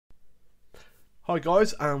Hi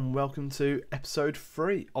guys, and welcome to episode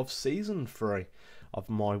 3 of season 3 of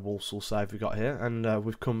my Walsall save we got here, and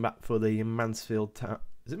we've come back for the Mansfield Town.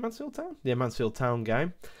 Is it Mansfield Town? Yeah, Mansfield Town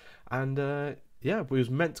game, and yeah, we was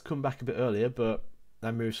meant to come back a bit earlier, but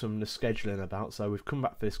they moved some of the scheduling about, so we've come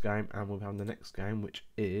back for this game, and we'll have the next game, which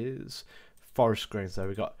is Forest Green. So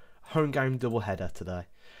we've got home game double header today.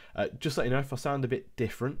 Just to let you know, if I sound a bit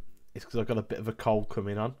different, it's because I've got a bit of a cold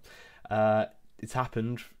coming on. It's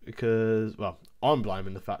happened because, well, I'm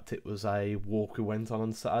blaming the fact it was a walk we went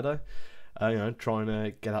on Saturday. Trying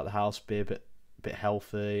to get out of the house, be a bit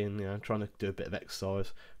healthy, and trying to do a bit of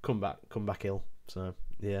exercise. Come back ill. So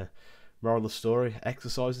yeah, moral of the story: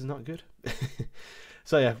 exercise is not good.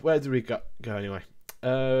 So yeah, where did we go anyway?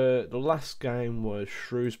 The last game was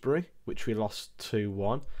Shrewsbury, which we lost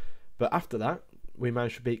 2-1. But after that, we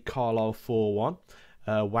managed to beat Carlisle 4-1.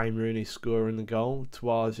 Wayne Rooney scoring the goal,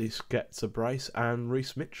 Tawazi gets a brace, and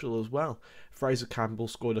Reece Mitchell as well. Fraser Campbell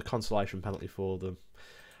scored a consolation penalty for them.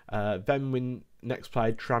 Then we next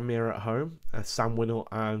played Tranmere at home. Sam Winnell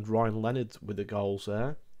and Ryan Leonard with the goals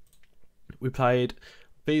there. We played,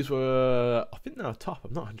 these were, I think they were top,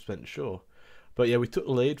 I'm not 100% sure. But yeah, we took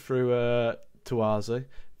the lead through Tawazi.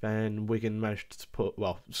 Then Wigan managed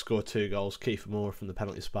to score 2 goals, Kiefer Moore from the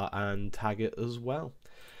penalty spot and Taggart as well.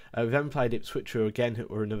 We then played Ipswich, who again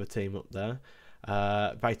were another team up there.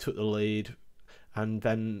 They took the lead, and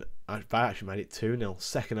then they actually made it 2-0.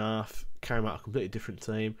 Second half came out a completely different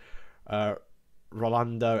team.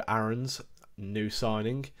 Rolando Aarons, new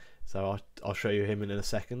signing, so I'll show you him in a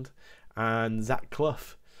second. And Zach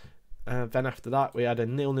Clough. Then after that, we had a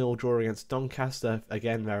 0-0 draw against Doncaster.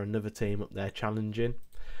 Again, they're another team up there challenging.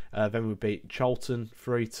 Then we beat Charlton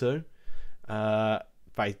 3-2.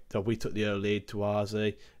 We took the early lead to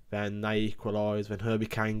Arzi. Then they equalised. Then Herbie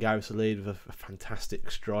Kane gave us a lead with a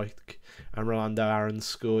fantastic strike. And Rolando Aarons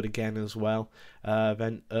scored again as well.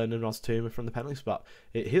 Then Ernan Oztuma from the penalty spot.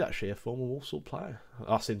 He's actually a former Walsall player.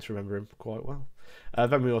 I seem to remember him quite well.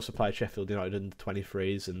 Then we also played Sheffield United under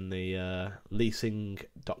 23s in the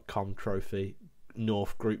leasing.com trophy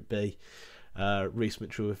North Group B. Reece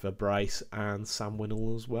Mitchell with a brace and Sam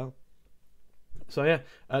Winnell as well. So yeah,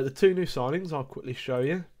 the 2 new signings I'll quickly show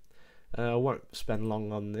you. I won't spend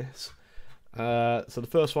long on this. So the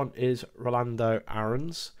first one is Rolando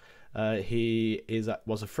Aarons. He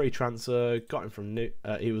was a free transfer. Got him from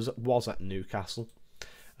he was at Newcastle,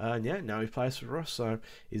 and yeah, now he plays for us. So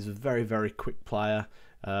he's a very, very quick player,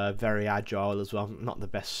 very agile as well. Not the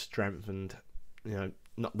best strength, and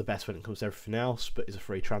not the best when it comes to everything else. But he's a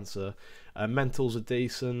free transfer. Mentals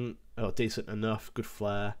are decent enough. Good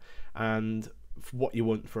flair, and what you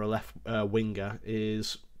want for a left winger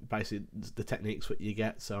is basically the techniques what you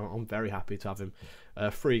get. So I'm very happy to have him.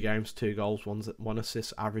 3 games, 2 goals, 1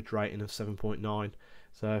 assist, average rating of 7.9.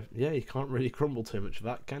 So yeah, you can't really crumble too much of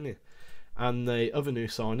that, can you? And the other new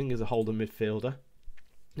signing is a holding midfielder.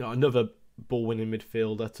 Another ball-winning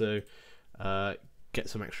midfielder to get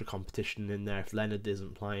some extra competition in there if Leonard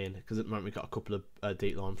isn't playing, because at the moment we've got a couple of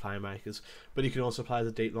deep line playmakers, but he can also play as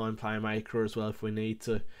a deep line playmaker as well if we need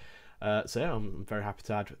to. So yeah, I'm very happy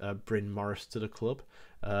to add Bryn Morris to the club.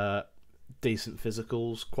 Decent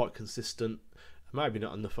physicals, quite consistent. Maybe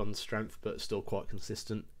not enough on strength, but still quite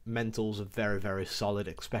consistent. Mentals are very, very solid,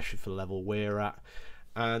 especially for the level we're at.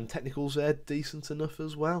 And technicals are decent enough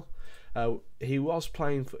as well. He was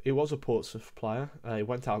a Portsmouth player. He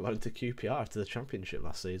went out loan to QPR to the Championship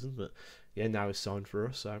last season, but yeah, now he's signed for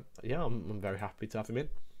us. So yeah, I'm very happy to have him in.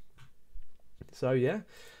 So yeah.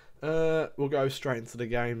 We'll go straight into the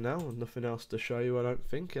game now. Nothing else to show you, I don't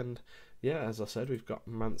think. And yeah, as I said, we've got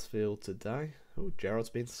Mansfield today. Oh,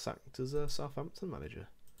 Gerard's been sacked as a Southampton manager.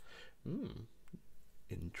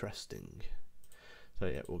 Interesting. So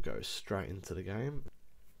yeah, we'll go straight into the game.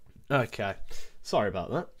 Okay, sorry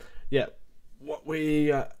about that. Yeah, what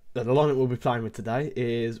the lineup we'll be playing with today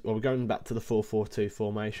is, we're going back to the 4-4-2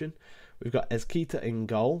 formation. We've got Ezquita in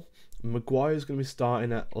goal. Maguire's going to be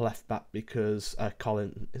starting at left back because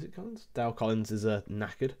Dale Collins is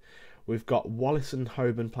knackered. We've got Wallace and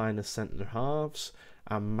Hoban playing as centre halves,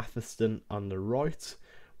 and Matheson on the right.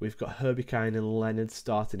 We've got Herbie Kane and Leonard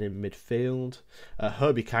starting in midfield.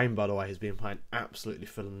 Herbie Kane, by the way, has been playing absolutely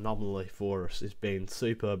phenomenally for us. He's been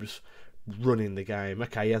superb, just running the game.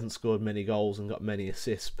 Okay, he hasn't scored many goals and got many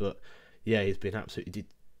assists, but yeah, he's been absolutely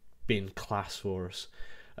been class for us.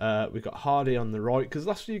 We've got Hardy on the right, because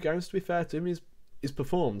last few games, to be fair to him, he's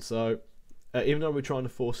performed. So even though we're trying to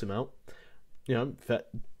force him out,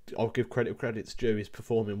 I'll give credit's due. He's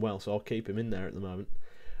performing well, so I'll keep him in there at the moment.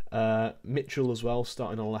 Mitchell as well,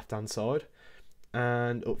 starting on the left hand side,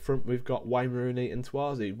 and up front we've got Wayne Rooney and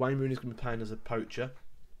Tawazi. Wayne Rooney's going to be playing as a poacher,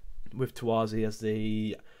 with Tawazi as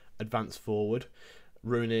the advanced forward.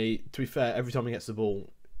 Rooney, to be fair, every time he gets the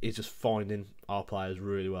ball, he's just finding our players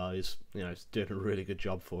really well. He's doing a really good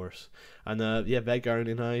job for us. And they're going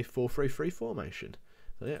in a 4-3-3 formation.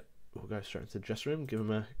 So yeah, we'll go straight into the dressing room, give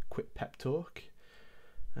them a quick pep talk.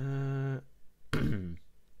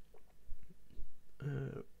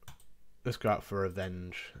 Let's go out for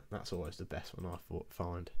revenge. That's always the best one, I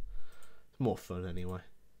find. It's more fun anyway.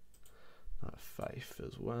 Faith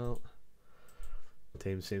as well.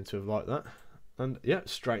 Teams seem to have liked that. And yeah,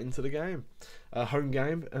 straight into the game. Home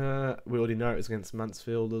game. We already know it was against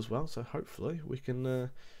Mansfield as well, so hopefully we can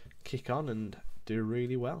kick on and do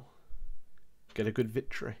really well. Get a good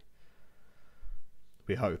victory.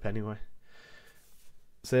 We hope anyway.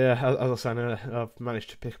 So yeah, as I was saying, I've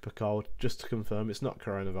managed to pick up a cold. Just to confirm, it's not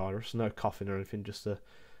coronavirus, no coughing or anything, just a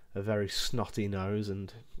very snotty nose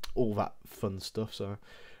and all that fun stuff. So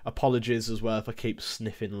apologies as well if I keep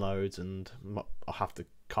sniffing loads and I have to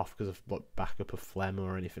cough because of like backup of phlegm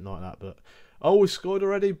or anything like that. But we scored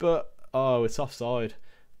already, but it's offside.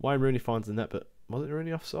 Wayne Rooney finds the net, but was it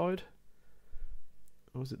Rooney offside?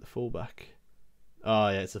 Or was it the fullback? Oh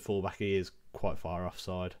yeah, it's the fullback. He is quite far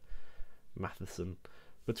offside. Matheson.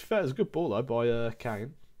 But to be fair, it's a good ball though by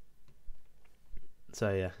Kane.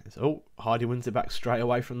 So yeah, Hardy wins it back straight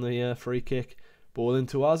away from the free kick. Ball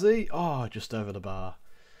into Ozzy. Just over the bar.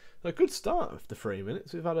 A good start after 3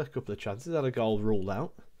 minutes. We've had a couple of chances, had a goal ruled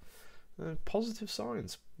out. Positive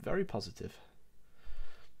signs, very positive.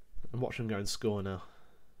 And watch them go and score now.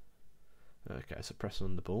 Okay, so pressing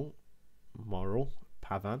on the ball. Morrell,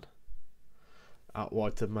 Pavan. Out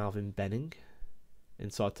wide to Malvin Benning.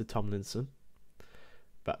 Inside to Tomlinson.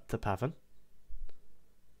 Back to Pavan.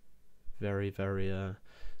 Very, very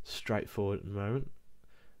straightforward at the moment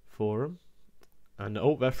for him. And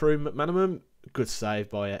they're through McManaman. Good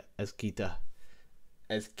save by Ezquita.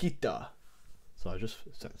 So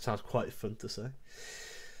sounds quite fun to say.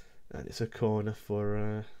 And it's a corner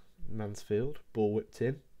for Mansfield. Ball whipped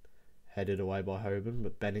in. Headed away by Hoban,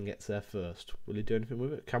 but Benning gets there first. Will he do anything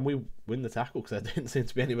with it? Can we win the tackle? Because there didn't seem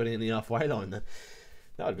to be anybody in the halfway line then.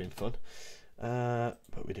 That would have been fun.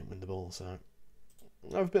 But we didn't win the ball, so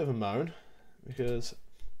I have a bit of a moan. Because,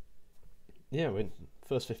 yeah, in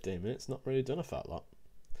first 15 minutes, not really done a fat lot.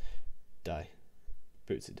 Day.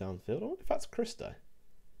 Boots it downfield. I wonder if that's Chris Day.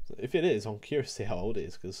 If it is, I'm curious to see how old he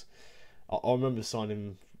is, because I remember signing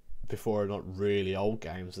him before not really old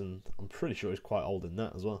games, and I'm pretty sure he's quite old in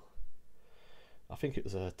that as well. I think it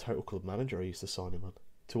was a Total Club Manager I used to sign him on.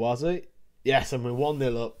 Tawazi. Yes, and we're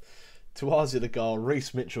 1-0 up. Tawazi the goal.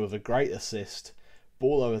 Reece Mitchell with a great assist.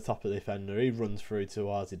 Ball over the top of the defender. He runs through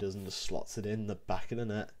Tawazi, doesn't, just slots it in the back of the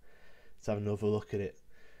net. Let's have another look at it.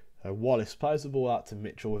 Wallace plays the ball out to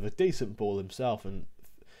Mitchell with a decent ball himself, and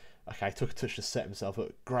took a touch to set himself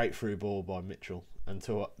up. Great through ball by Mitchell. And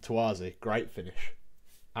Tawazi, great finish.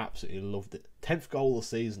 Absolutely loved it. 10th goal of the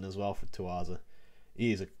season as well for Tawazi.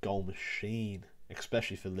 He is a goal machine,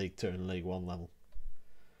 especially for League 2 and League 1 level.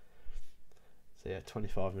 So yeah,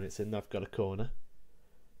 25 minutes in, they've got a corner.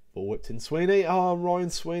 Ball whipped in. Sweeney.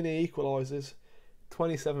 Ryan Sweeney equalises.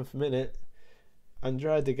 27th minute.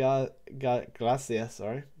 Andrea de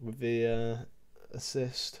Glacia, with the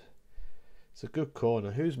assist. It's a good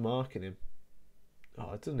corner. Who's marking him?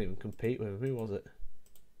 It doesn't even compete with him. Who was it?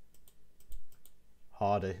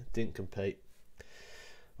 Hardy. Didn't compete.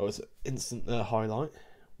 It's an instant highlight.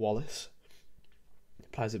 Wallace.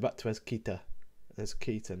 Plays it back to Ezquita.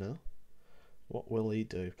 Ezquita now. What will he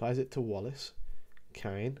do? Plays it to Wallace.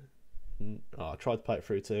 Kane. I tried to play it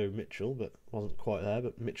through to Mitchell, but wasn't quite there.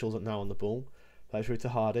 But Mitchell's now on the ball. Plays through to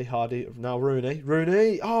Hardy. Hardy, now Rooney.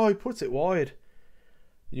 Rooney! He puts it wide.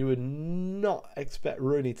 You would not expect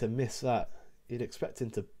Rooney to miss that. You'd expect him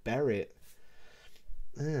to bury it.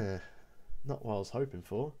 Not what I was hoping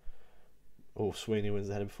for. Sweeney wins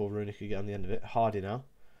the header before Rooney could get on the end of it. Hardy now.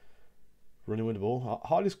 Rooney wins the ball.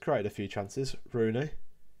 Hardy's created a few chances. Rooney.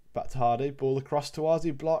 Back to Hardy. Ball across to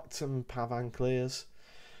Hardy. Blocked and Pavan clears.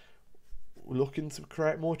 We're looking to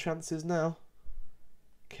create more chances now.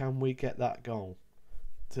 Can we get that goal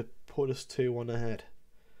to put us 2-1 ahead?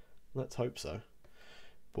 Let's hope so.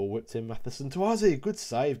 Ball whipped in. Matheson to Ozzy. Good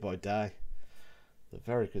save by Day. A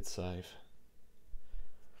very good save.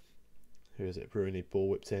 Who is it? Rooney. Ball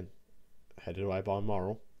whipped in. Headed away by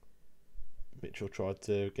Morrell. Mitchell tried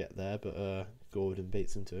to get there, but Gordon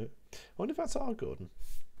beats him to it. I wonder if that's our Gordon.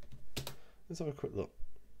 Let's have a quick look.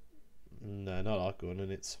 No, not our Gordon.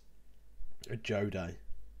 It's a Joe Day.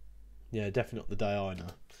 Yeah, definitely not the Day I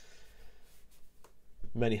know.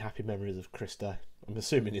 Many happy memories of Chris Day. I'm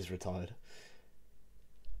assuming he's retired.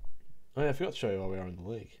 I forgot to show you why we are in the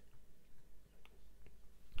league.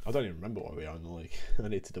 I don't even remember where we are in the league. I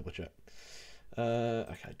need to double check.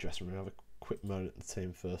 Okay, dressing room. Have a quick moment at the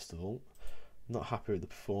team first of all. Not happy with the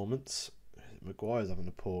performance. Maguire's having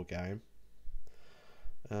a poor game.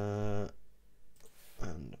 And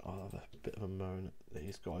I'll have a bit of a moan at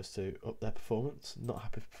these guys to up their performance. Not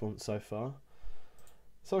happy with performance so far.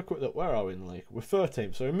 So a quick look, where are we in the league? We're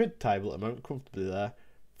 13th, so we're mid-table at the moment, comfortably there.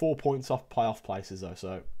 4 points off playoff places though,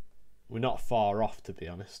 so we're not far off, to be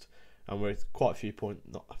honest. And we're quite a few points,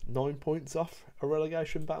 not 9 points off a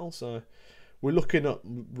relegation battle, so we're looking up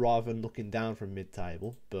rather than looking down from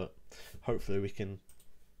mid-table, but hopefully we can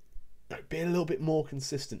be a little bit more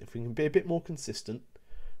consistent. If we can be a bit more consistent,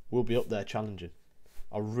 we'll be up there challenging.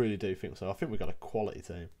 I really do think so. I think we've got a quality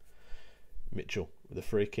team. Mitchell with a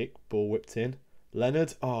free kick, ball whipped in.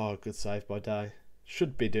 Leonard, oh, good save by Day.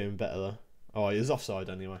 Should be doing better though. Oh, he was offside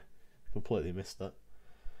anyway. Completely missed that.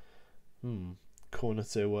 Corner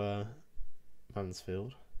to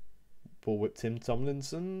Mansfield. Ball whipped in,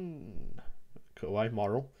 Tomlinson. Cut away,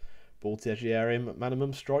 Morrill. Ball to the edge of the area,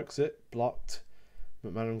 McManaman strikes it. Blocked.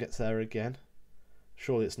 McManaman gets there again.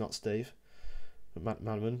 Surely it's not Steve.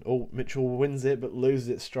 McManaman. Oh, Mitchell wins it but loses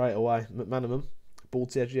it straight away. McManaman. Ball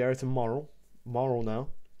to the edge of the area to Morrill. Morrill now.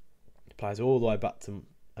 Plays all the way back to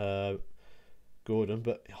Gordon,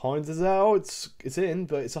 but Hines is there. Oh, it's in,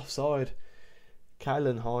 but it's offside.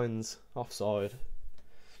 Kalen Hines offside.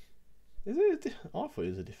 Is it? I thought he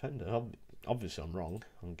was a defender. Obviously, I'm wrong.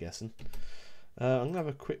 I'm guessing. I'm gonna have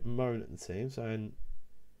a quick moan at the team, saying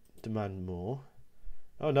demand more.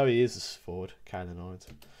 Oh no, he is a forward. Kalen Hines.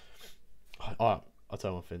 I'll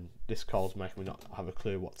tell you one thing. This call's making me not have a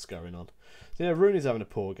clue what's going on. So yeah, Rooney's having a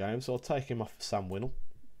poor game, so I'll take him off for Sam Winnell.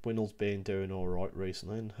 Winnell's been doing alright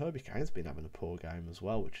recently, and Herbie Kane's been having a poor game as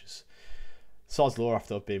well, which is sod's law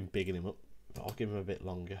after I've been bigging him up. But I'll give him a bit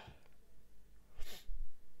longer.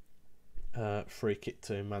 Free kick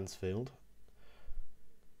to Mansfield.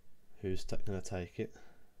 Who's going to take it?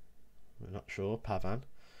 We're not sure. Pavan.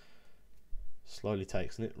 Slowly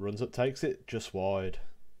takes it, runs up, takes it, just wide.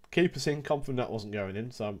 Keeper seemed confident that wasn't going in,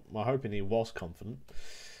 so I'm hoping he was confident.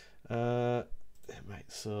 Mate,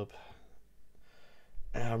 sub.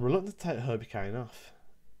 I'm reluctant to take Herbie Kane off.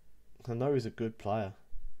 I know he's a good player,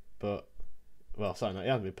 but well, sorry, no, he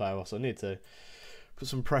hasn't been a player, so I need to put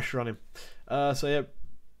some pressure on him. So yeah,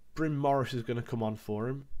 Bryn Morris is going to come on for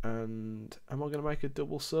him, and am I going to make a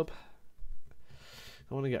double sub?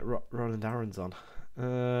 I want to get Roland Aaron's on.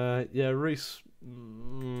 Yeah, Reece.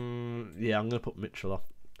 Yeah, I'm going to put Mitchell off.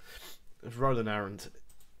 If Roland Aaron's,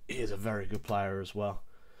 he is a very good player as well.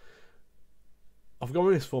 I've gone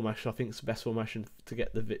with this formation. I think it's the best formation to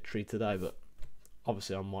get the victory today, but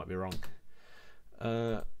obviously I might be wrong.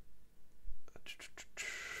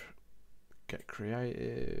 Get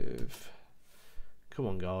creative. Come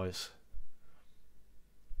on, guys.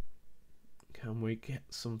 Can we get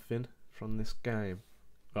something from this game?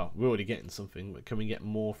 Well, we're already getting something, but can we get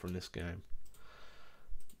more from this game?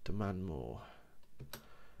 Demand more.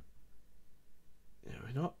 Yeah,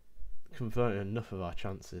 we're not converting enough of our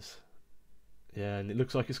chances. Yeah, and it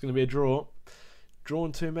looks like it's going to be a draw.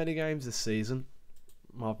 Drawn too many games this season,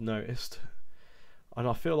 I've noticed. And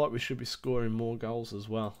I feel like we should be scoring more goals as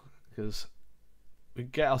well, because we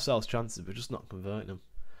get ourselves chances, but just not converting them.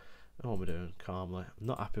 What am I doing? Calmly. I'm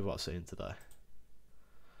not happy with what I've seen today.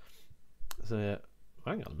 So yeah,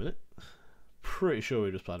 hang on a minute. Pretty sure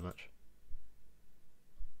we just played a match.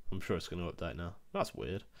 I'm sure it's going to update now. That's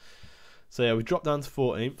weird. So yeah, we dropped down to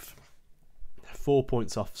 14th. 4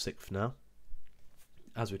 points off 6th now,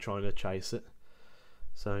 as we're trying to chase it.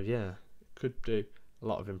 So yeah, could do a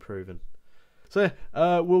lot of improving. So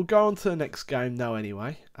yeah, we'll go on to the next game now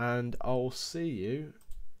anyway, and I'll see you.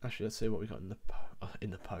 Actually, let's see what we got in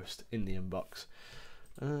the post, in the inbox.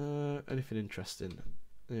 Anything interesting?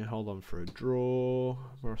 Yeah, hold on for a draw.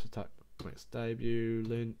 Morris attack makes debut.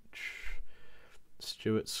 Lynch.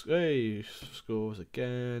 Stewart's scores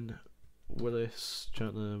again. Willis,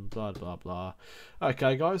 Cheltenham, blah blah blah.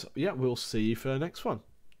 Okay, guys. Yeah, we'll see you for the next one.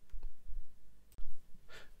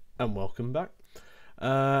 And welcome back.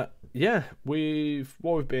 Yeah,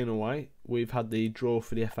 while we've been away, we've had the draw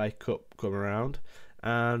for the FA Cup come around,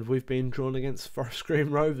 and we've been drawn against Forest Green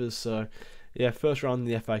Rovers. So yeah, first round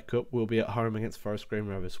in the FA Cup will be at home against Forest Green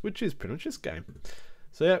Rovers, which is pretty much this game.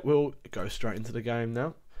 So yeah, we'll go straight into the game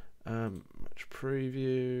now. Match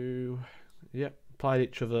preview. Yep, played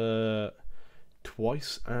each other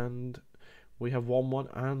twice, and we have won one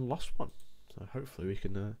and lost one. So hopefully we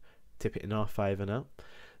can tip it in our favour now.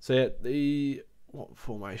 So yeah, what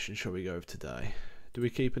formation shall we go with today? Do we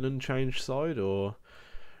keep an unchanged side, or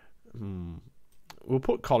we'll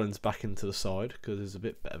put Collins back into the side because he's a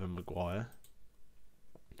bit better than Maguire.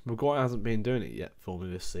 Maguire hasn't been doing it yet for me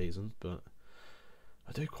this season, but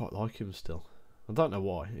I do quite like him still. I don't know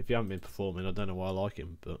why. If he hasn't been performing, I don't know why I like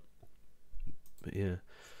him, but yeah.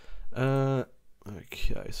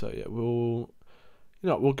 Okay, so yeah, we'll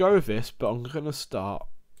go with this, but I'm gonna start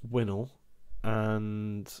Winnell,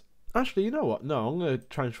 and actually, you know what? No, I'm gonna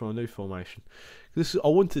change for a new formation. I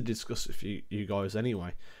wanted to discuss it with you guys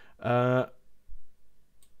anyway. We'll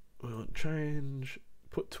change.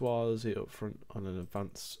 Put Twarzy up front on an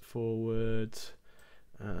advance forward,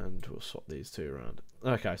 and we'll swap these two around.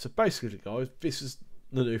 Okay, so basically, guys, this is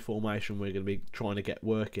the new formation we're going to be trying to get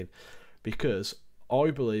working, because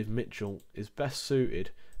I believe Mitchell is best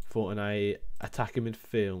suited for an attacking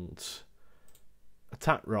midfield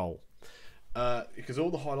attack role, because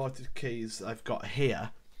all the highlighted keys they've got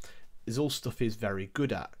here is all stuff he's very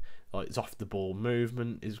good at. Like, his off the ball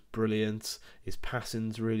movement is brilliant. His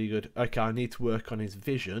passing's really good. Okay, I need to work on his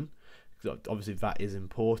vision. Obviously, that is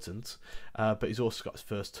important. But he's also got his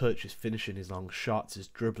first touch, his finishing, his long shots, his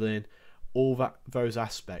dribbling. Those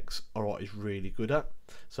aspects are what he's really good at.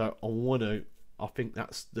 So I think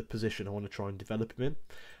that's the position I want to try and develop him in.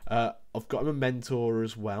 I've got him a mentor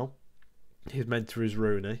as well. His mentor is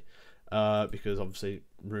Rooney. Because obviously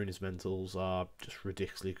Rooney's mentals are just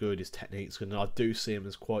ridiculously good, his technique's good, and I do see him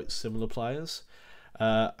as quite similar players.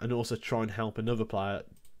 And also try and help another player,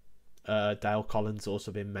 Dale Collins,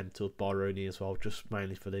 also being mentored by Rooney as well, just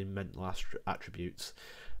mainly for the mental attributes.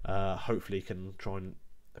 Hopefully he can try and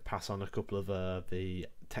pass on a couple of the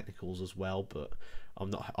technicals as well, but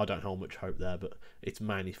I don't hold much hope there, but it's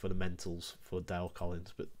mainly for the mentals for Dale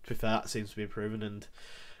Collins. But to be fair, that seems to be proven, and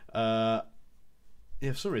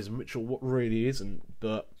yeah, for some reason Mitchell really isn't,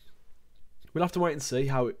 but we'll have to wait and see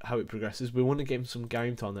how it progresses. We want to give him some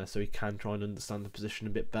game time there so he can try and understand the position a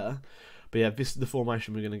bit better. But yeah, this is the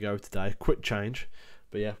formation we're going to go with today. Quick change,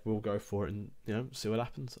 but yeah, we'll go for it and see what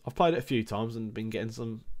happens. I've played it a few times and been getting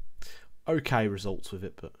some okay results with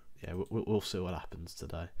it, but yeah, we'll see what happens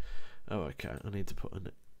today. Oh, okay, I need to put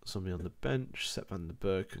somebody on the bench. Sepp van der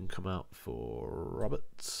Berg can come out for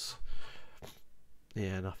Roberts.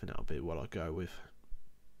 Yeah, and I think that'll be what I go with.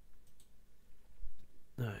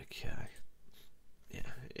 Okay, yeah,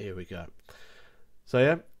 here we go. So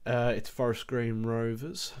yeah, it's Forest Green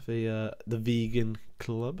Rovers, the vegan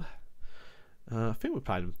club. I think we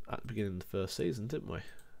played them at the beginning of the first season, didn't we?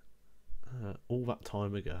 All that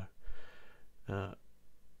time ago.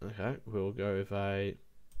 Okay, we'll go with that.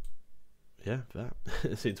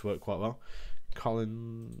 It seemed to work quite well.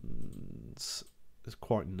 Collins is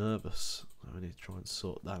quite nervous. I need to try and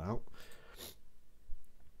sort that out.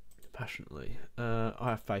 Passionately. I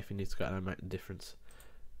have faith he needs to go out and make the difference.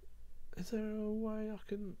 Is there a way I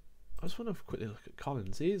can... I just want to quickly look at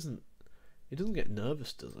Collins. He doesn't get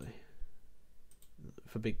nervous, does he?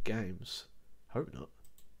 For big games. Hope not.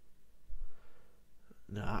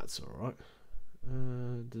 No, that's alright.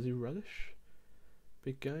 Does he relish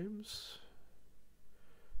big games?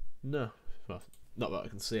 No. Well, not that I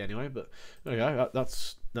can see anyway, but okay,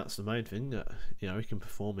 that's the main thing, that he can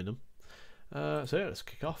perform in them. So yeah, let's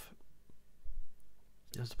kick off.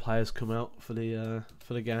 As the players come out for the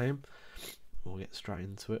game, we'll get straight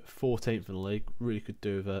into it. 14th in the league, really could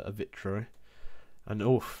do with a victory, and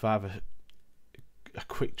they have a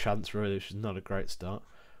quick chance really, which is not a great start.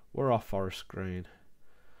 We're off Forest Green.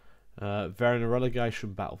 They're in a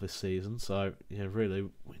relegation battle this season, so really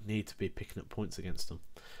we need to be picking up points against them.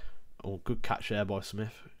 Oh, good catch there by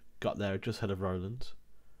Smith. Got there just ahead of Roland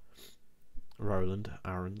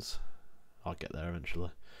Aarons. I'll get there eventually.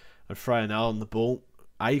 And Freya now on the ball.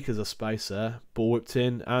 Acres of space there. Ball whipped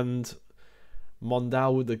in, and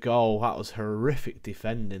Mondale with the goal. That was horrific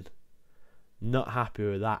defending. Not happy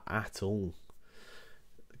with that at all.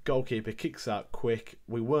 Goalkeeper kicks out quick.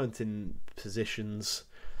 We weren't in positions.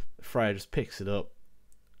 Freya just picks it up,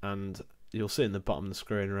 and you'll see in the bottom of the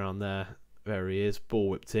screen around there. There he is. Ball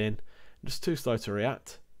whipped in. Just too slow to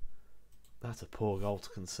react. That's a poor goal to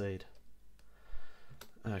concede.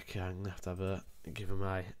 Okay, I'm going to have to give him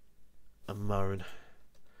a moan.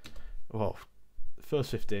 Well, the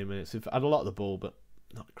first 15 minutes, we've had a lot of the ball, but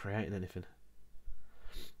not creating anything.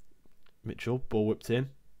 Mitchell, ball whipped in.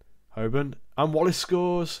 Hoban, and Wallace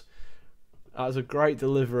scores. That was a great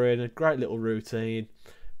delivery and a great little routine.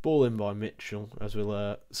 Ball in by Mitchell, as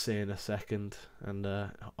we'll see in a second, and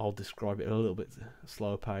I'll describe it at a little bit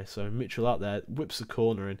slower pace. So Mitchell out there, whips the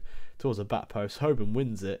corner in towards the back post. Hoban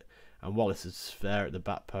wins it, and Wallace is there at the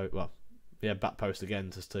back post. Well, yeah, back post again,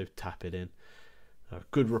 just to tap it in.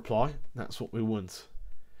 Good reply. That's what we want.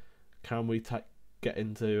 Can we get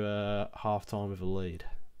into half time with a lead?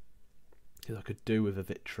 Because I could do with a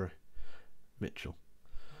victory. Mitchell,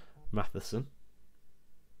 Matheson,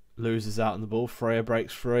 Loses out on the ball. Freya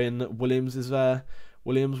breaks free and Williams is there.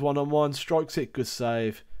 Williams 1-on-1. Strikes it. Good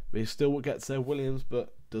save. But he still gets there, Williams,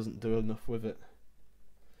 but doesn't do enough with it.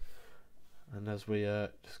 And as we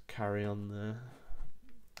just carry on there.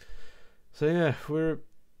 So yeah, we're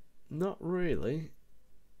not really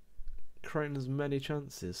creating as many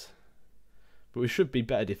chances. But we should be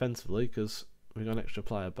better defensively because we've got an extra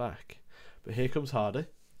player back. But here comes Hardy.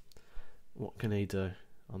 What can he do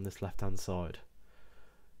on this left-hand side?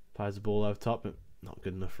 Plays the ball over top, but not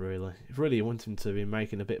good enough really. Really, you want him to be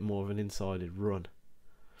making a bit more of an insided run.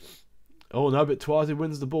 Oh no, but Twazi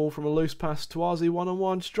wins the ball from a loose pass. Twazi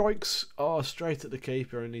 1-on-1, strikes. Oh, straight at the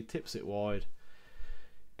keeper and he tips it wide.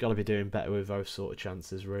 Got to be doing better with those sort of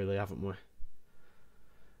chances really, haven't we?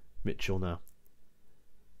 Mitchell now.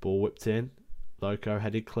 Ball whipped in. Loco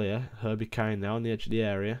headed clear. Herbie Kane now on the edge of the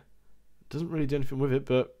area. Doesn't really do anything with it,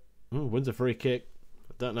 but wins a free kick.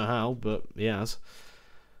 I don't know how, but he has.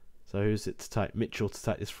 So who's it to take? Mitchell to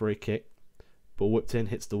take this free kick. Ball whipped in,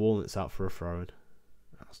 hits the wall and it's out for a throw-in.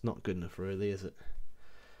 That's not good enough really, is it?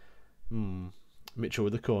 Mitchell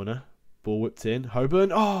with the corner. Ball whipped in.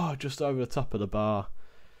 Hoburn. Oh, just over the top of the bar.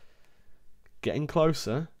 Getting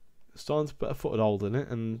closer. Starting to put a foothold in it.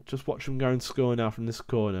 And just watch him go and score now from this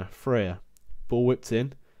corner. Freya. Ball whipped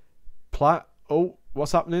in. Platt. Oh,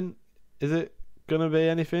 what's happening? Is it going to be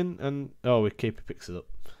anything? And oh, the keeper picks it up.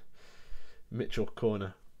 Mitchell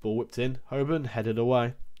corner. Ball whipped in. Hoburn headed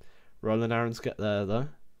away. Roland Aarons get there though.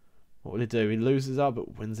 What will he do? He loses out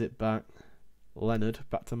but wins it back. Leonard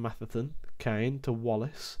back to Matherton. Kane to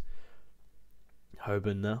Wallace.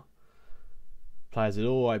 Hoburn now. Plays it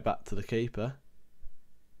all the way back to the keeper.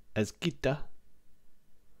 Ezgita.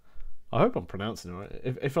 I hope I'm pronouncing it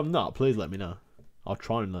right. If I'm not, please let me know. I'll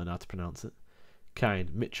try and learn how to pronounce it. Kane.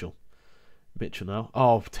 Mitchell. Mitchell now.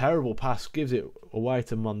 Oh, terrible pass. Gives it away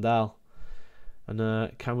to Mondale.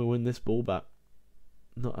 And can we win this ball back?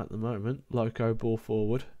 Not at the moment. Loco ball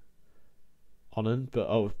forward. Onan,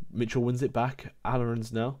 but Mitchell wins it back.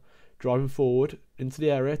 Allerons now. Driving forward into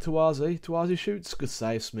the area. Tawazi. Tawazi shoots. Good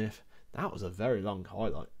save, Smith. That was a very long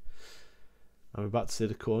highlight. And we're about to see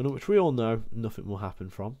the corner, which we all know nothing will happen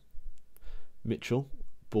from. Mitchell.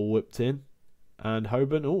 Ball whipped in. And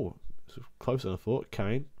Hoburn. Oh, closer than I thought.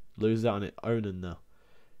 Kane. Loses out on it. Onan now.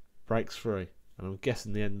 Breaks free. And I'm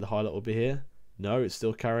guessing the end of the highlight will be here. No, it's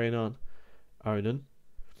still carrying on. Onan.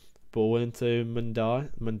 Ball into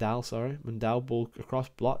Mandal, ball across,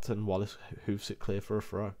 blocked, and Wallace hoofs it clear for a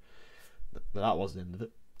throw. But that was the end of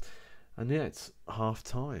it. And yeah, it's half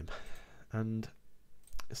time. And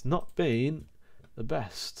it's not been the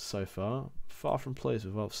best so far. Far from pleased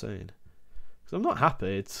with what I've seen. Because I'm not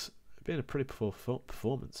happy. It's been a pretty poor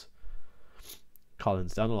performance.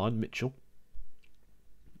 Collins down the line. Mitchell.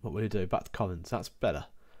 What will he do? Back to Collins. That's better.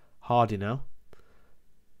 Hardy now.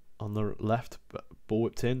 On the left, ball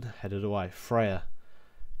whipped in, headed away. Freya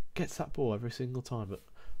gets that ball every single time, but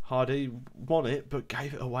Hardy won it, but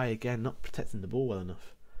gave it away again, not protecting the ball well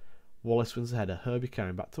enough. Wallace wins the header. Herbie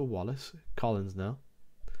Kane back to Wallace. Collins now.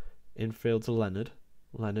 Infield to Leonard.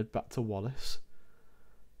 Leonard back to Wallace.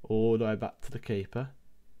 All the way back to the keeper.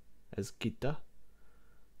 Ezgita.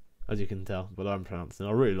 As you can tell, but I'm pronouncing.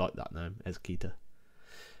 I really like that name, Ezgita.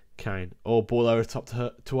 Kane. Oh, ball over top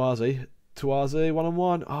to Tawazi. Tawazi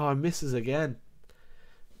 1-on-1. Oh, misses again.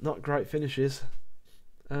 Not great finishes.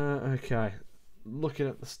 Okay. Looking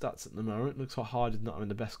at the stats at the moment, looks like Hardy's not having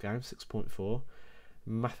the best game, 6.4.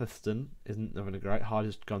 Matherston isn't having a great.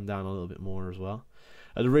 Hardy's gone down a little bit more as well.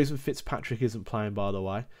 The reason Fitzpatrick isn't playing, by the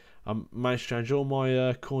way, I managed to change all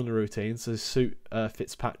my corner routines to suit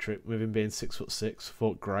Fitzpatrick, with him being 6'6".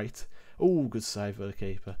 Thought great. Oh, good save for the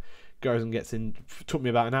keeper. Goes and gets in. Took me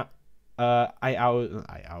about an 8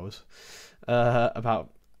 hours.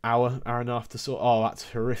 About hour and a half to sort. Oh,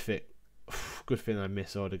 that's horrific. Good thing I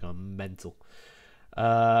missed. I would have gone mental.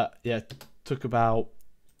 Yeah, took about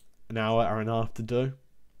an hour and a half to do,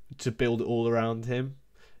 to build it all around him.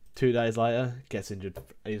 2 days later, gets injured.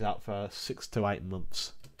 He's out for 6 to 8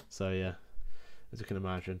 months. So yeah, as you can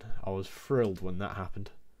imagine, I was thrilled when that happened.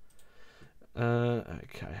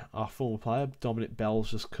 Okay, our former player Dominic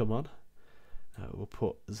Bell's just come on. We'll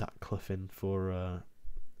put Zach Clough in for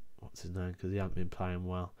what's his name, because he hasn't been playing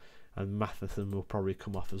well. And Matheson will probably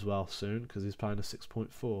come off as well soon, because he's playing a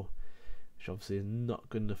 6.4, which obviously is not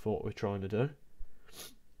good enough for what we're trying to do.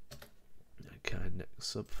 Okay, next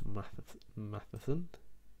sub for Matheson.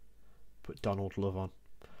 Put Donald Love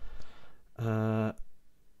on.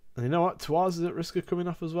 And you know what? Tawaz is at risk of coming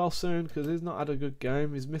off as well soon, because he's not had a good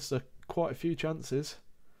game. He's missed quite a few chances.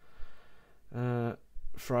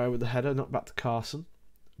 Fryer with the header, not back to Carson.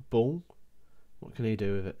 Bull. What can he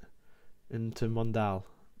do with it? Into Mondal.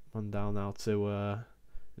 Mondale now to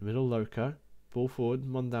the middle, Loco. Ball forward,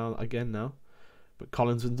 Mondale again now. But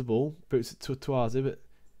Collins wins the ball, boots it to Tawazi, but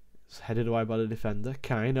it's headed away by the defender.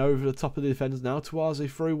 Kane over the top of the defenders now. Tawazi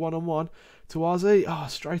through one-on-one. Tawazi,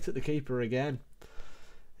 straight at the keeper again.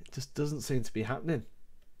 It just doesn't seem to be happening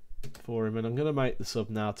for him. And I'm going to make the sub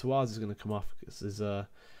now. Tawazi's going to come off because there's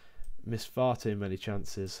missed far too many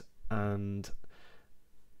chances. And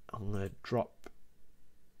I'm going to drop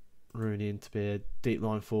Rooney in to be a deep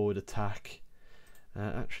line forward attack.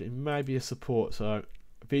 Actually, maybe a support. So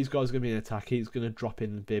if these guys are going to be in attack, he's going to drop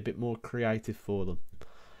in and be a bit more creative for them.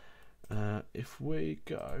 If we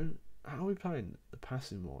go, how are we playing the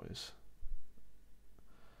passing wise?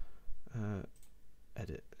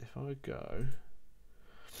 Edit. If I go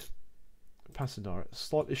passing direct,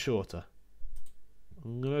 slightly shorter.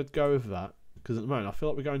 I'm going to go with that because at the moment I feel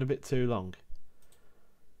like we're going a bit too long.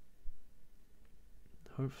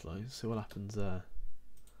 Hopefully, see what happens there.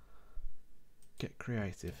 Get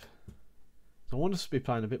creative. So I want us to be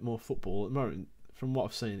playing a bit more football. At the moment, from what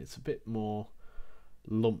I've seen, it's a bit more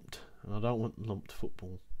lumped. And I don't want lumped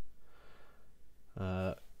football.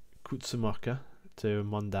 Kutsumaka to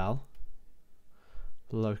Mondale.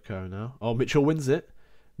 Loco now. Oh, Mitchell wins it.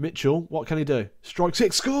 Mitchell, what can he do? Strikes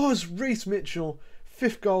it, scores! Reece Mitchell,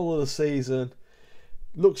 5th goal of the season.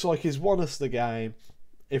 Looks like he's won us the game.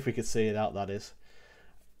 If we could see it out, that is.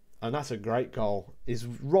 And that's a great goal. He's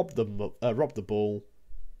robbed the ball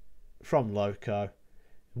from Loco.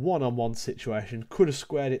 One-on-one situation. Could have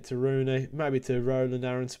squared it to Rooney. Maybe to Roland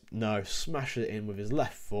Aarons. No, smashed it in with his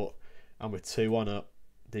left foot. And with 2-1 up,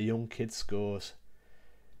 the young kid scores.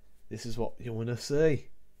 This is what you want to see.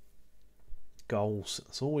 Goals.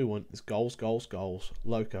 That's all we want is goals, goals, goals.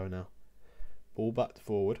 Loco now. Ball back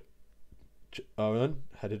forward. Owen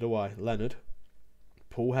headed away. Leonard.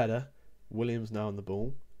 Pull header. Williams now on the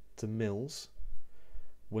ball. To Mills.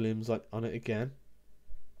 Williams on it again.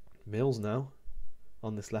 Mills now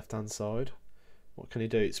on this left hand side. What can he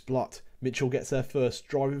do? It's blocked. Mitchell gets there first.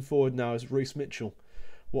 Driving forward now is Reece Mitchell.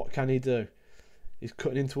 What can he do? He's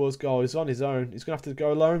cutting in towards goal. He's on his own. He's going to have to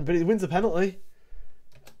go alone, but he wins the penalty.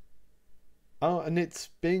 Oh, and it's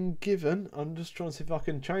been given. I'm just trying to see if I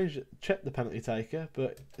can check the penalty taker,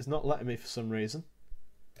 but it's not letting me for some reason.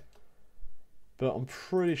 But I'm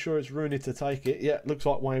pretty sure it's Rooney to take it. Yeah, looks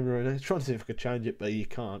like Wayne Rooney. Trying to see if I could change it, but you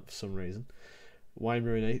can't for some reason. Wayne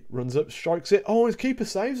Rooney runs up, strikes it. Oh, his keeper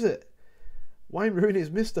saves it. Wayne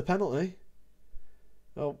Rooney's missed the penalty.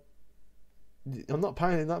 Oh, I'm not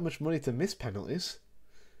paying that much money to miss penalties.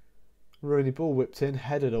 Rooney ball whipped in,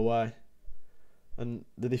 headed away. And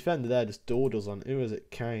the defender there just dawdles on. Who is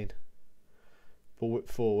it? Kane. Ball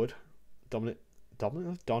whipped forward.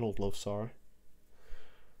 Donald Love, sorry.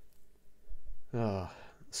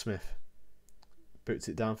 Smith boots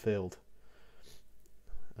it downfield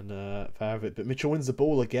and they have it, but Mitchell wins the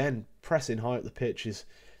ball again, pressing high up the pitch, is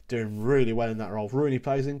doing really well in that role. Rooney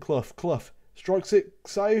plays in. Clough strikes it,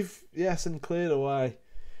 save, yes, and cleared away.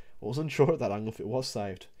 I wasn't sure at that angle if it was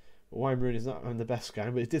saved, but Wayne Rooney's not having the best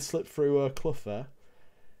game, but he did slip through Clough there.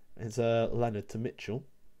 It's Leonard to Mitchell.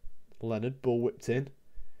 Leonard, ball whipped in.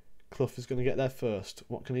 Clough is going to get there first.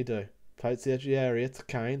 What can he do? Play it to the edge of the area to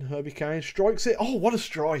Kane. Herbie Kane strikes it. Oh, what a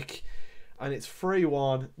strike. And it's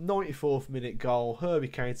 3-1. 94th minute goal. Herbie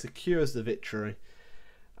Kane secures the victory.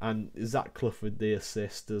 And Zach Clough with the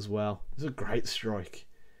assist as well. It's a great strike.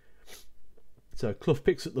 So Clough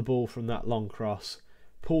picks up the ball from that long cross.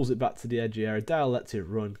 Pulls it back to the edge of the area. Dale lets it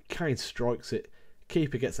run. Kane strikes it.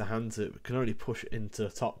 Keeper gets a hand to it, but can only push it into the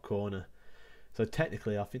top corner. So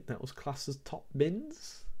technically, I think that was classed as top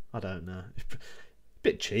bins. I don't know.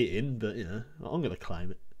 Bit cheating, but you know, I'm going to claim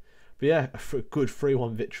it. But yeah, a good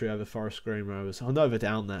 3-1 victory over Forest Green Rovers. I know they're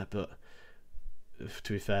down there, but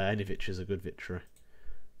to be fair, any victory is a good victory.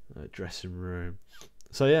 Dressing room.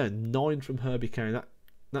 So yeah, 9 from Herbie Kane.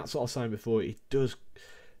 That's what I was saying before. He does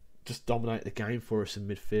just dominate the game for us in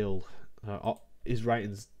midfield. His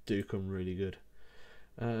ratings do come really good.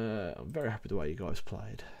 I'm very happy with the way you guys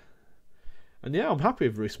played. And yeah, I'm happy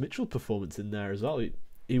with Reece Mitchell's performance in there as well.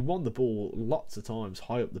 He won the ball lots of times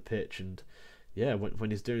high up the pitch, and yeah,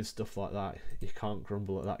 when he's doing stuff like that, you can't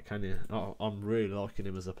grumble at that, can you? I'm really liking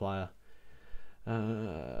him as a player.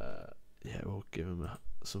 Yeah, we'll give him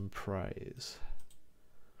some praise.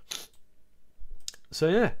 So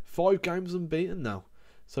yeah, 5 games unbeaten now.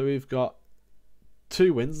 So we've got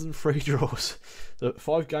 2 wins and 3 draws. So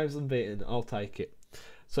 5 games unbeaten, I'll take it.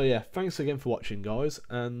 So yeah, thanks again for watching, guys,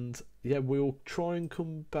 and yeah, we'll try and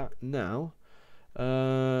come back now.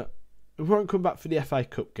 We won't come back for the FA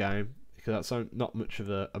Cup game because that's not much of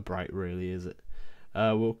a break, really, is it?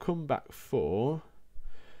 We'll come back for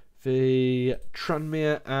the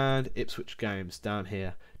Tranmere and Ipswich games down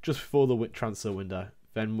here just before the transfer window.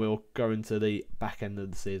 Then we'll go into the back end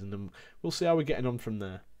of the season and we'll see how we're getting on from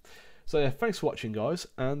there. So yeah, thanks for watching guys,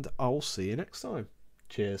 and I'll see you next time.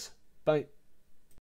 Cheers. Bye.